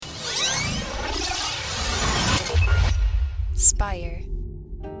inspire.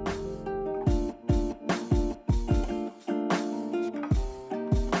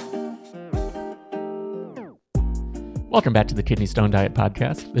 Welcome back to the Kidney Stone Diet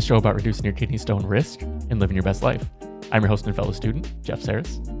Podcast, the show about reducing your kidney stone risk and living your best life. I'm your host and fellow student, Jeff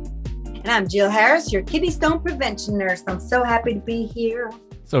Saris. And I'm Jill Harris, your kidney stone prevention nurse. I'm so happy to be here.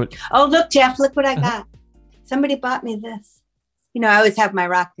 So, oh, look, Jeff, look what I got. Somebody bought me this. You know, I always have my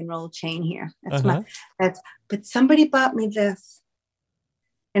rock and roll chain here. But somebody bought me this.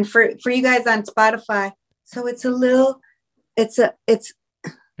 And for you guys on Spotify, so it's Oh,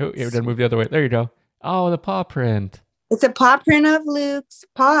 yeah, we didn't move the other way. There you go. Oh, the paw print. It's a paw print of Luke's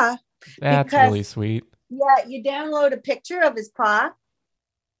paw. That's really sweet. Yeah, you download a picture of his paw.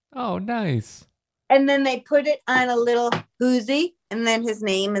 Oh, nice. And then they put it on a little Uzi, and then his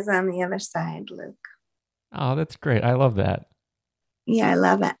name is on the other side, Luke. Oh, that's great. I love that. Yeah, I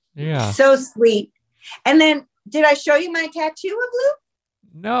love it. Yeah. So sweet. And then, did I show you my tattoo of Luke?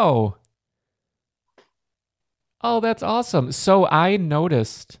 No. Oh, that's awesome. So I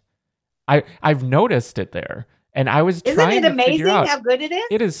noticed, I've noticed it there. And I was trying to figure out. Isn't it amazing how good it is?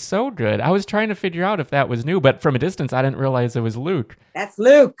 It is so good. I was trying to figure out if that was new, but from a distance, I didn't realize it was Luke. That's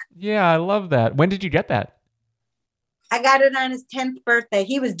Luke. Yeah, I love that. When did you get that? I got it on his 10th birthday.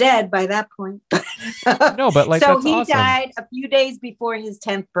 He was dead by that point. No, but like, so that's he awesome. died a few days before his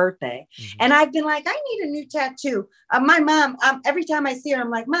 10th birthday. Mm-hmm. And I've been like, I need a new tattoo. My mom, every time I see her, I'm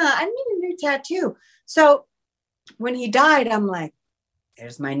like, Ma, I need a new tattoo. So when he died, I'm like,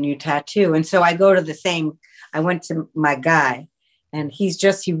 there's my new tattoo. And so I went to my guy, and he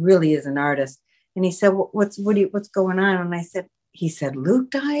really is an artist. And he said, what's going on? And he said, Luke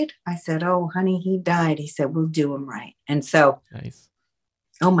died. I said, oh, honey, he died. He said, we'll do him right. And so, nice.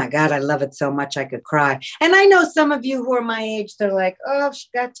 Oh my God, I love it so much I could cry. And I know some of you who are my age, they're like, oh, she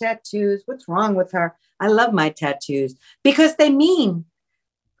got tattoos. What's wrong with her? I love my tattoos because they mean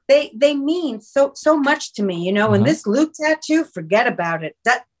so much to me, you know. And this Luke tattoo, forget about it.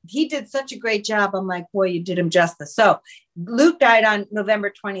 That he did such a great job. I'm like, boy, you did him justice. So Luke died on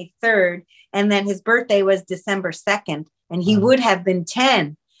November 23rd, and then his birthday was December 2nd, and he would have been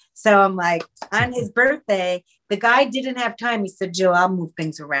 10. So I'm like, on his birthday, the guy didn't have time. He said, Jill, I'll move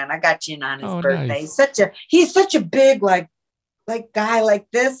things around. I got you in on his birthday. Nice. He's such a big, like guy like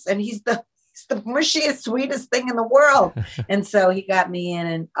this. And he's the mushiest, sweetest thing in the world. And so he got me in,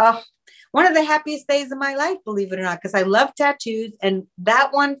 and one of the happiest days of my life, believe it or not, because I love tattoos, and that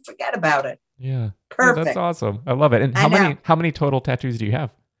one, forget about it. Yeah. Perfect. Yeah, that's awesome. I love it. And how many total tattoos do you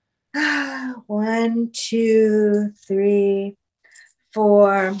have? 1, 2, 3,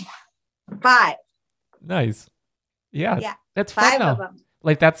 4, 5. Nice. Yeah. That's 5 fun, of though. them.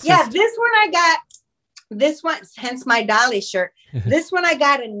 Like, that's this one I got. This one, hence my Dolly shirt. This one I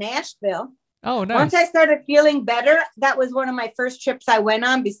got in Nashville. Oh, nice. Once I started feeling better, that was one of my first trips I went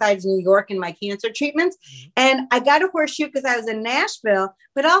on besides New York and my cancer treatments. And I got a horseshoe because I was in Nashville,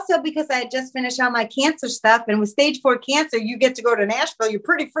 but also because I had just finished all my cancer stuff. And with stage 4 cancer, you get to go to Nashville. You're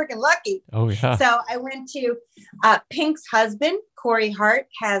pretty freaking lucky. Oh, yeah. So I went to Pink's husband, Corey Hart,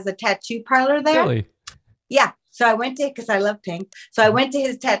 has a tattoo parlor there. Really? Yeah. So I went to, because I love Pink. So I went to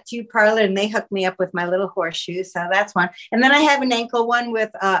his tattoo parlor, and they hooked me up with my little horseshoe. So that's one. And then I have an ankle one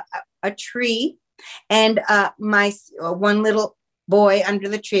with a tree, and my one little boy under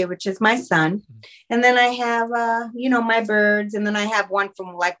the tree, which is my son. And then I have, my birds. And then I have one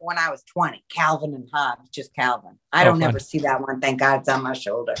from like when I was 20, Calvin and Hobbes, just Calvin. I don't ever see that one. Thank God it's on my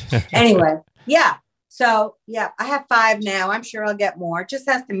shoulder. Anyway, yeah. So, yeah, I have 5 now. I'm sure I'll get more. It just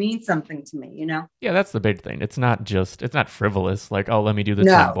has to mean something to me, you know? Yeah, that's the big thing. It's not frivolous. Like, oh, let me do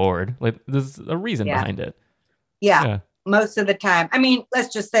this on board. Like, there's a reason behind it. Yeah, most of the time. I mean,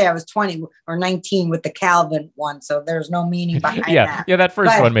 let's just say I was 20 or 19 with the Calvin one. So there's no meaning behind that. Yeah, that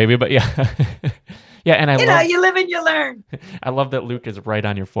first one maybe, but yeah. Yeah, and you live and you learn. I love that Luke is right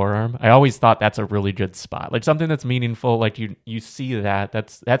on your forearm. I always thought that's a really good spot. Like something that's meaningful, like you see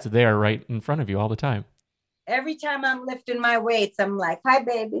that's there right in front of you all the time. Every time I'm lifting my weights, I'm like, hi,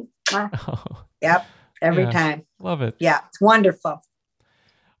 baby. Oh. Yep, every time. Love it. Yeah, it's wonderful.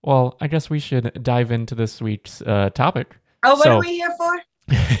 Well, I guess we should dive into this week's topic. Oh, what are we here for?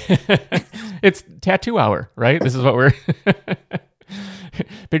 It's tattoo hour, right? This is what we're...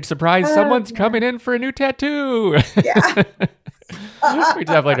 Big surprise, someone's coming in for a new tattoo. Yeah. We just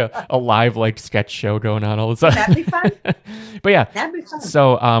have like a live like sketch show going on all the time. That'd be fun. But yeah, that'd be fun.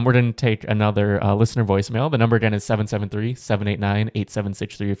 So we're going to take another listener voicemail. The number again is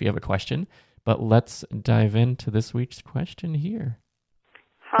 773-789-8763 if you have a question. But let's dive into this week's question here.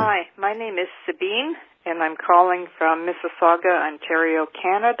 Hi, my name is Sabine, and I'm calling from Mississauga, Ontario,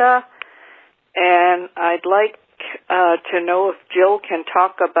 Canada. And I'd like to know if Jill can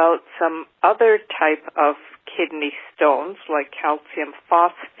talk about some other type of kidney stones, like calcium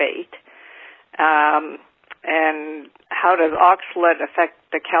phosphate, and how does oxalate affect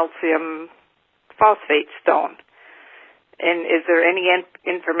the calcium phosphate stone? And is there any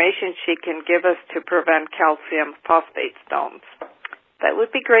information she can give us to prevent calcium phosphate stones? That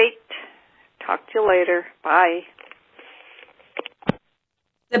would be great. Talk to you later. Bye.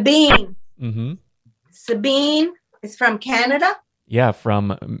 Sabine. Mm-hmm. Sabine is from Canada? Yeah,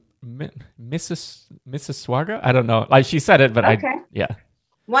 from Mississauga. I don't know. Like she said it, but Okay. yeah.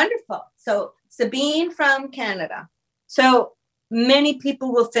 Wonderful. So Sabine from Canada. So many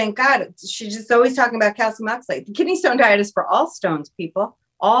people will think, God, she's just always talking about calcium oxalate. The kidney stone diet is for all stones, people.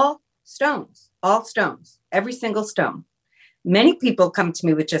 All stones. Every single stone. Many people come to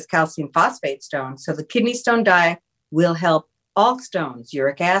me with just calcium phosphate stones. So the kidney stone diet will help all stones: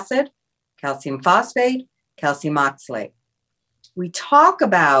 uric acid, calcium phosphate, calcium oxalate.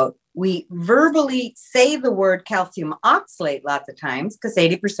 We verbally say the word calcium oxalate lots of times because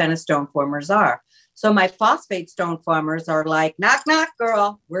 80% of stone formers are. So my phosphate stone formers are like, knock, knock,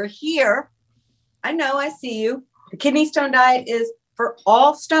 girl, we're here. I know, I see you. The kidney stone diet is for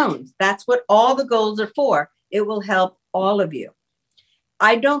all stones. That's what all the goals are for. It will help all of you.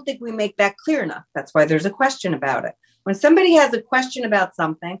 I don't think we make that clear enough. That's why there's a question about it. When somebody has a question about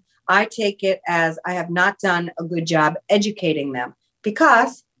something, I take it as I have not done a good job educating them,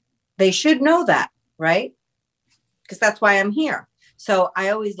 because they should know that, right? Because that's why I'm here. So I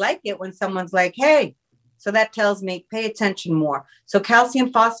always like it when someone's like, hey, so that tells me pay attention more. So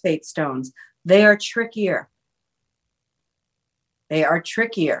calcium phosphate stones, they are trickier.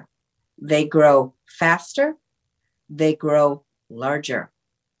 They grow faster. They grow larger.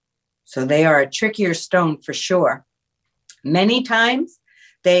 So they are a trickier stone for sure. Many times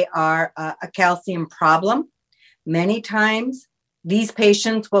they are a calcium problem. Many times these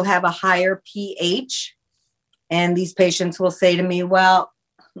patients will have a higher pH, and these patients will say to me, well,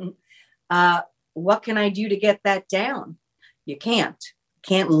 what can I do to get that down? You can't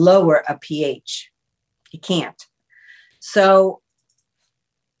lower a pH. You can't. So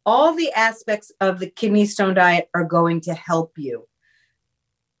all the aspects of the kidney stone diet are going to help you.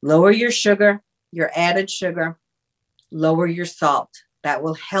 Lower your sugar, your added sugar, lower your salt. That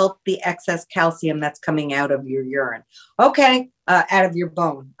will help the excess calcium that's coming out of your urine. Okay, out of your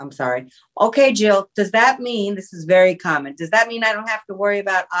bone, I'm sorry. Okay, Jill, does that mean, this is very common, does that mean I don't have to worry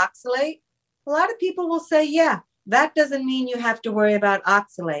about oxalate? A lot of people will say, yeah, that doesn't mean you have to worry about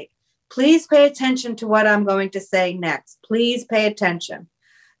oxalate. Please pay attention to what I'm going to say next. Please pay attention,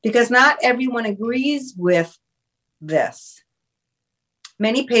 because not everyone agrees with this.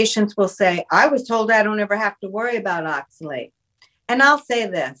 Many patients will say, I was told I don't ever have to worry about oxalate. And I'll say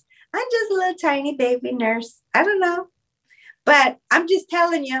this, I'm just a little tiny baby nurse. I don't know. But I'm just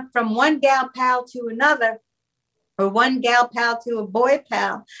telling you, from one gal pal to another, or one gal pal to a boy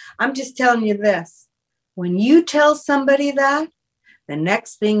pal, I'm just telling you this. When you tell somebody that, the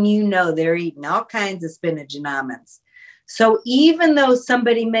next thing you know, they're eating all kinds of spinach and almonds. So even though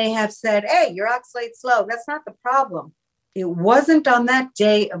somebody may have said, hey, your oxalate's low, that's not the problem. It wasn't on that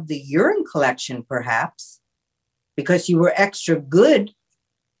day of the urine collection, perhaps, because you were extra good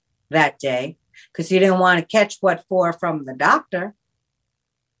that day, because you didn't want to catch what for from the doctor.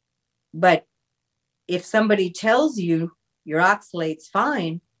 But if somebody tells you your oxalate's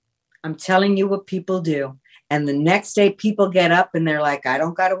fine, I'm telling you what people do. And the next day people get up and they're like, I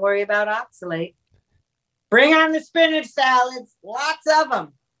don't got to worry about oxalate. Bring on the spinach salads, lots of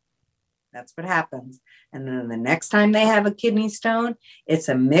them. That's what happens. And then the next time they have a kidney stone, it's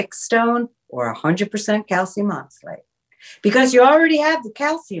a mixed stone or 100% calcium oxalate, because you already have the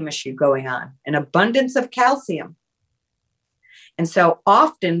calcium issue going on, an abundance of calcium. And so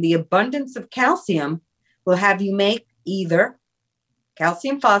often the abundance of calcium will have you make either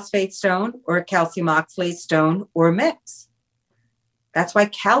calcium phosphate stone or a calcium oxalate stone or a mix. That's why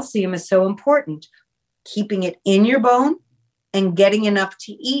calcium is so important, keeping it in your bone and getting enough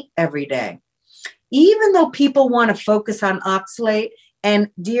to eat every day. Even though people want to focus on oxalate, and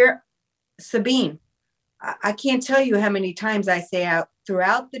dear Sabine, I can't tell you how many times I say out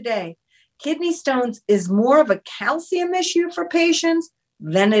throughout the day, kidney stones is more of a calcium issue for patients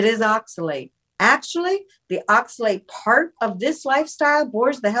than it is oxalate. Actually, the oxalate part of this lifestyle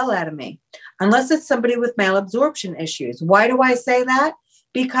bores the hell out of me, unless it's somebody with malabsorption issues. Why do I say that?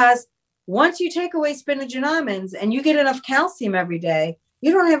 Because once you take away spinach and almonds and you get enough calcium every day,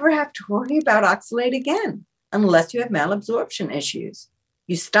 you don't ever have to worry about oxalate again, unless you have malabsorption issues.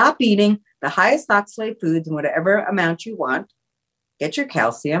 You stop eating the highest oxalate foods in whatever amount you want, get your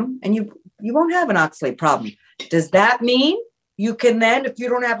calcium, and you won't have an oxalate problem. Does that mean you can then, if you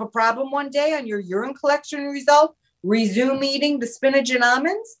don't have a problem one day on your urine collection result, resume eating the spinach and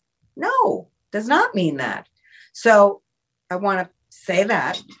almonds? No, does not mean that. So I want to say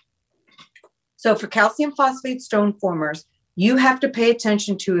that. So for calcium phosphate stone formers, you have to pay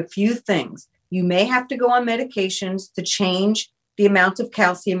attention to a few things. You may have to go on medications to change the amount of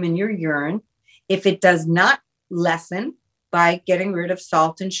calcium in your urine. If it does not lessen, by getting rid of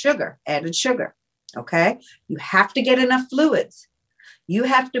salt and sugar, added sugar, okay? You have to get enough fluids. You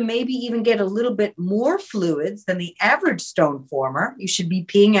have to maybe even get a little bit more fluids than the average stone former. You should be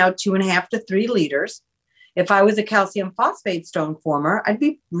peeing out 2.5 to 3 liters. If I was a calcium phosphate stone former, I'd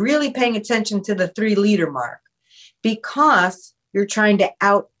be really paying attention to the 3-liter mark because you're trying to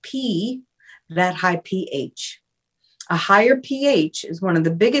out pee that high pH. A higher pH is one of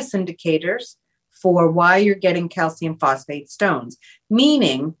the biggest indicators for why you're getting calcium phosphate stones,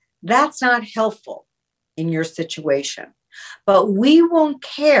 meaning that's not helpful in your situation. But we won't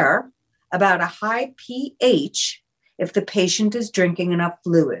care about a high pH if the patient is drinking enough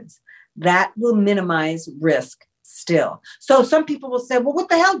fluids. That will minimize risk still. So some people will say, well, what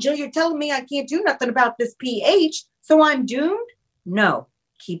the hell, Jill? You're telling me I can't do nothing about this pH, so I'm doomed? No,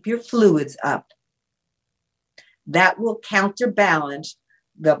 keep your fluids up. That will counterbalance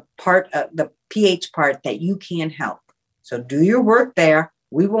the pH part that you can't help. So do your work there.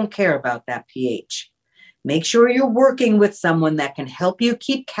 We won't care about that pH. Make sure you're working with someone that can help you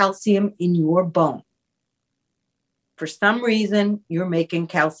keep calcium in your bone. For some reason, you're making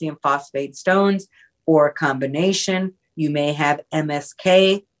calcium phosphate stones or a combination. You may have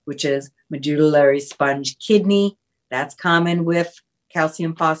MSK, which is medullary sponge kidney. That's common with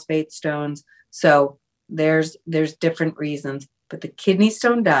calcium phosphate stones. So there's different reasons. But the kidney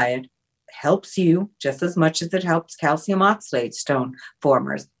stone diet helps you just as much as it helps calcium oxalate stone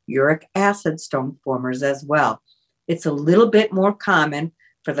formers, uric acid stone formers as well. It's a little bit more common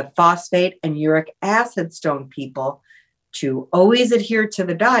for the phosphate and uric acid stone people to always adhere to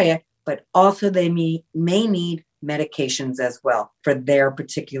the diet, but also they may need medications as well for their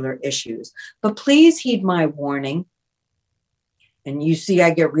particular issues. But please heed my warning. And you see,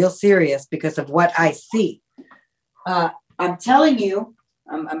 I get real serious because of what I see. I'm telling you,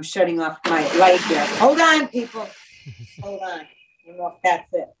 I'm shutting off my light here. Hold on, people. Hold on. I don't know if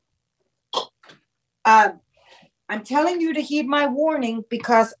that's it. I'm telling you to heed my warning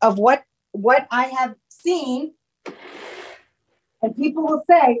because of what I have seen. And people will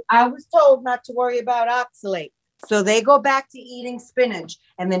say, I was told not to worry about oxalate. So they go back to eating spinach.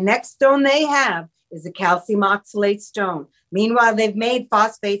 And the next stone they have is a calcium oxalate stone. Meanwhile, they've made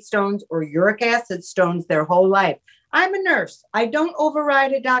phosphate stones or uric acid stones their whole life. I'm a nurse. I don't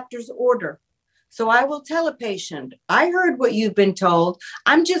override a doctor's order. So I will tell a patient, I heard what you've been told.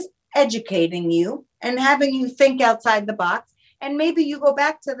 I'm just educating you and having you think outside the box. And maybe you go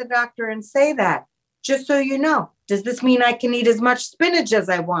back to the doctor and say that, just so you know. Does this mean I can eat as much spinach as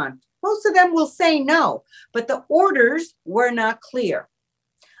I want? Most of them will say no, but the orders were not clear.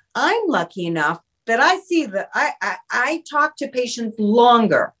 I'm lucky enough that I see that I talk to patients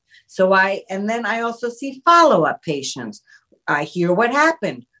longer. And then I also see follow-up patients. I hear what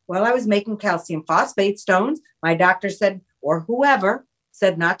happened. Well, I was making calcium phosphate stones. My doctor said, or whoever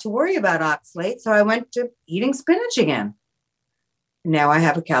said not to worry about oxalate. So I went to eating spinach again. Now I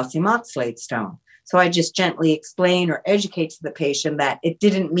have a calcium oxalate stone. So I just gently explain or educate to the patient that it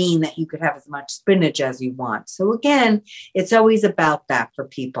didn't mean that you could have as much spinach as you want. So again, it's always about that for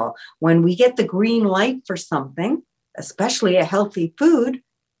people. When we get the green light for something, especially a healthy food,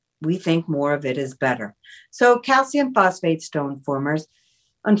 we think more of it is better. So calcium phosphate stone formers,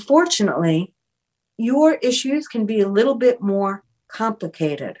 unfortunately, your issues can be a little bit more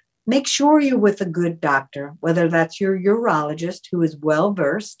complicated. Make sure you're with a good doctor, whether that's your urologist who is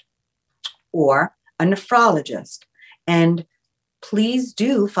well-versed or a nephrologist. And please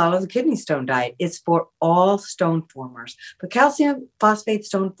do follow the kidney stone diet. It's for all stone formers. But calcium phosphate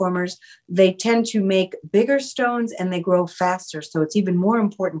stone formers, they tend to make bigger stones and they grow faster. So it's even more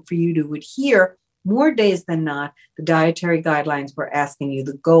important for you to adhere more days than not the dietary guidelines we're asking you,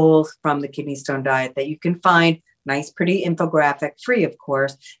 the goals from the kidney stone diet that you can find, nice, pretty infographic, free, of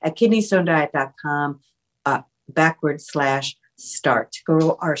course, at kidneystonediet.com /start. Go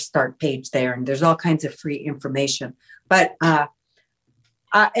to our start page there, and there's all kinds of free information. But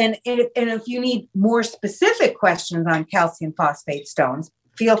and if you need more specific questions on calcium phosphate stones,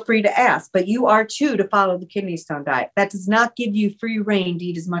 feel free to ask. But you are too to follow the kidney stone diet. That does not give you free reign to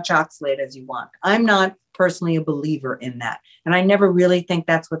eat as much oxalate as you want. I'm not personally a believer in that, and I never really think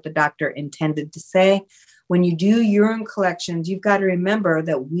that's what the doctor intended to say. when you do urine collections, you've got to remember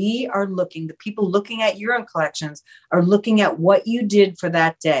that the people looking at urine collections are looking at what you did for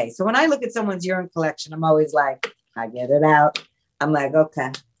that day. So when I look at someone's urine collection, I'm always like, I get it out. I'm like,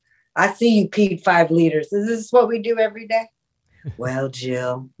 okay, I see you peed 5 liters. Is this what we do every day? Well,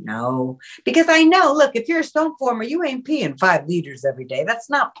 Jill, no, because I know, look, if you're a stone former, you ain't peeing 5 liters every day.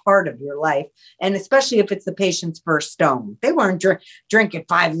 That's not part of your life. And especially if it's the patient's first stone, they weren't drinking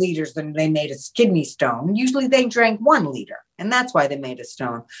 5 liters and they made a kidney stone. Usually they drank 1 liter, and that's why they made a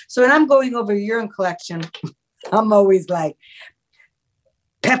stone. So when I'm going over urine collection, I'm always like,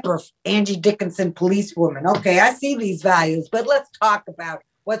 Pepper, Angie Dickinson, policewoman. Okay, I see these values, but let's talk about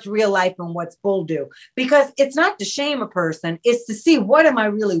what's real life and what's bull do, because it's not to shame a person. It's to see, what am I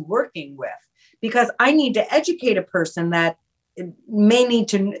really working with? Because I need to educate a person that may need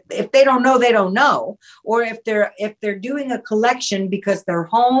to, if they don't know, they don't know. Or if they're doing a collection because they're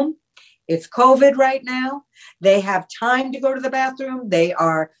home, it's COVID right now, they have time to go to the bathroom. They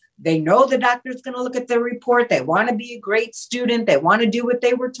know the doctor's going to look at their report. They want to be a great student. They want to do what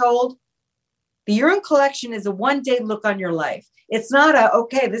they were told. The urine collection is a one-day look on your life. It's not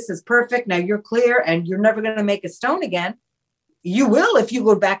okay, this is perfect, now you're clear and you're never going to make a stone again. You will if you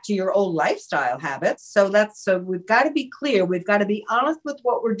go back to your old lifestyle habits. So we've got to be clear. We've got to be honest with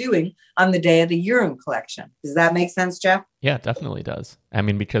what we're doing on the day of the urine collection. Does that make sense, Jeff? Yeah, it definitely does. I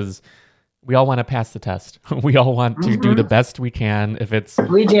mean, because we all want to pass the test. We all want to do the best we can. If it's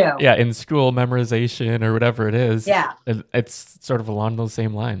we do, yeah, in school memorization or whatever it is. Yeah, it's sort of along those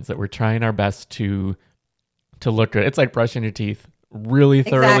same lines that we're trying our best to look good. It's like brushing your teeth really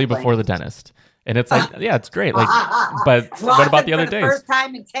thoroughly before the dentist, and it's like, yeah, it's great. Like, but what about the other days? First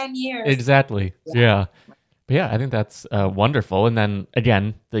time in 10 years. Exactly. Yeah. But yeah, I think that's wonderful. And then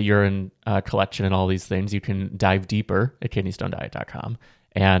again, the urine collection and all these things, you can dive deeper at kidneystonediet.com.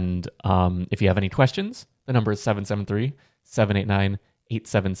 And if you have any questions, the number is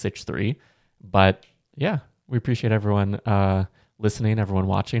 773-789-8763. But yeah, we appreciate everyone listening, everyone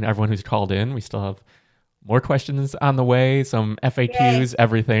watching, everyone who's called in. We still have more questions on the way, some FAQs,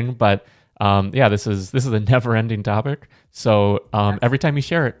 everything. But yeah, this is a never-ending topic. So every time you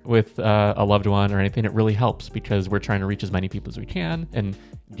share it with a loved one or anything, it really helps, because we're trying to reach as many people as we can and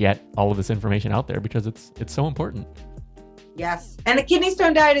get all of this information out there, because it's so important. Yes. And the kidney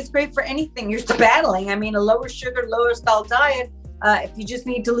stone diet is great for anything you're battling. I mean, a lower sugar, lower salt diet, if you just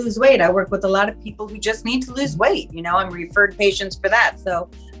need to lose weight. I work with a lot of people who just need to lose weight. I'm referred patients for that. So,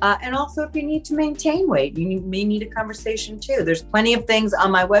 and also if you need to maintain weight, you may need a conversation too. There's plenty of things on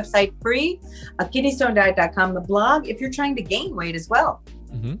my website, free, kidneystonediet.com, the blog, if you're trying to gain weight as well.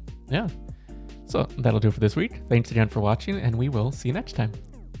 Mm-hmm. Yeah. So that'll do it for this week. Thanks again for watching, and we will see you next time.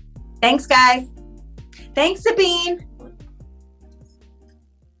 Thanks, guys. Thanks, Sabine.